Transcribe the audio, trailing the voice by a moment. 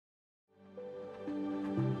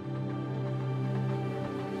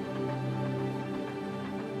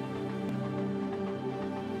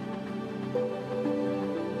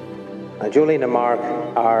Jolene and Mark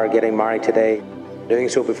are getting married today, doing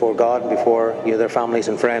so before God, before their families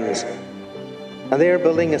and friends. And they are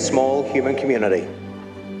building a small human community,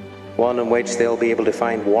 one in which they'll be able to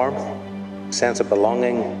find warmth, sense of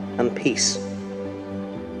belonging and peace.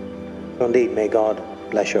 So indeed, may God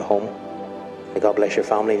bless your home. May God bless your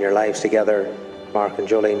family and your lives together, Mark and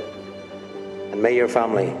Jolene. And may your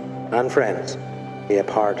family and friends be a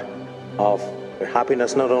part of your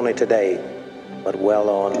happiness not only today, but well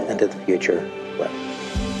on into the future. Well.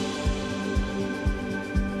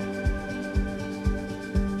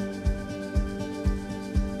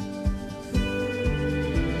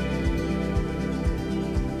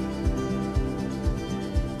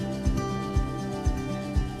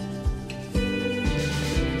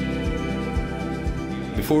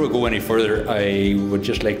 Before we go any further, I would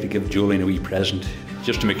just like to give Jolene a wee present,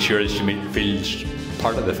 just to make sure that she feels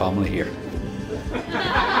part of the family here.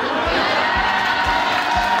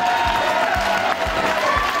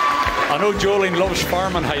 I know Jolene loves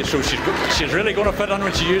farming, so she's really going to fit on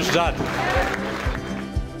when she uses that.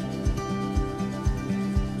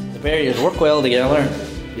 The pair of you work well together,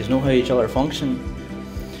 you know how each other function,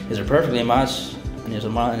 you're perfectly matched, and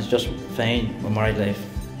it's just fine with married life.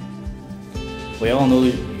 We all know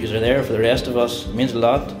you're there for the rest of us. It means a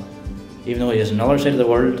lot, even though he's on the other side of the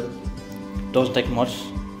world. It doesn't take much.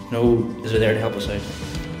 No, you're there to help us out.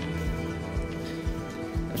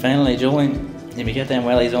 And finally, Jolene, if you get them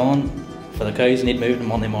while he's on, for the cows need moving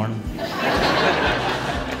Monday morning.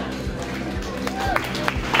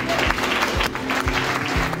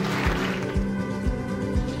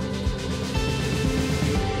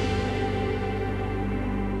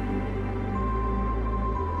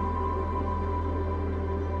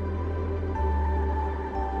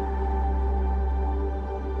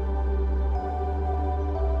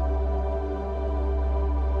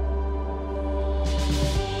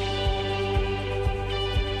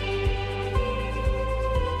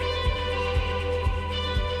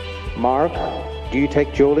 Mark, do you take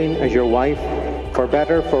Jolene as your wife, for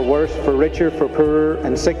better, for worse, for richer, for poorer,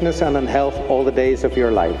 in sickness and in health, all the days of your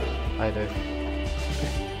life? I do.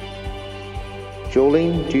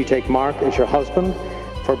 Jolene, do you take Mark as your husband,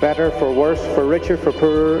 for better, for worse, for richer, for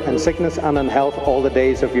poorer, in sickness and in health, all the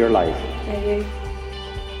days of your life? I do.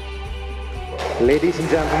 Ladies and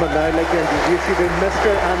gentlemen, now I'd like to introduce you to Mr.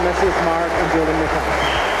 and Mrs. Mark and Jolene McCann.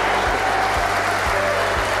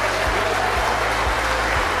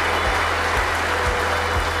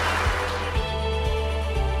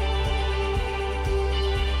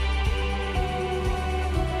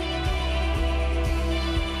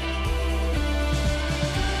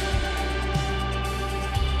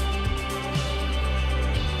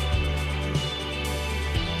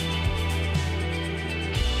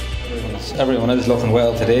 Everyone is looking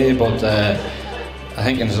well today, but I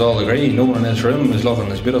think you all agree, no one in this room is looking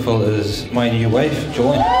as beautiful as my new wife,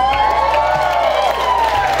 Jolene.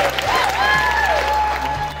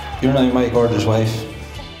 You're now my gorgeous wife,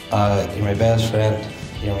 you're my best friend,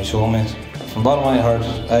 you're my soulmate. From the bottom of my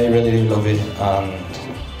heart, I really do love you, and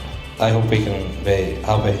I hope we can be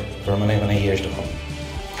happy for many, many years to come.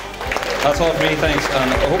 That's all from me, thanks, and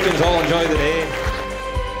I hope you all enjoy the day.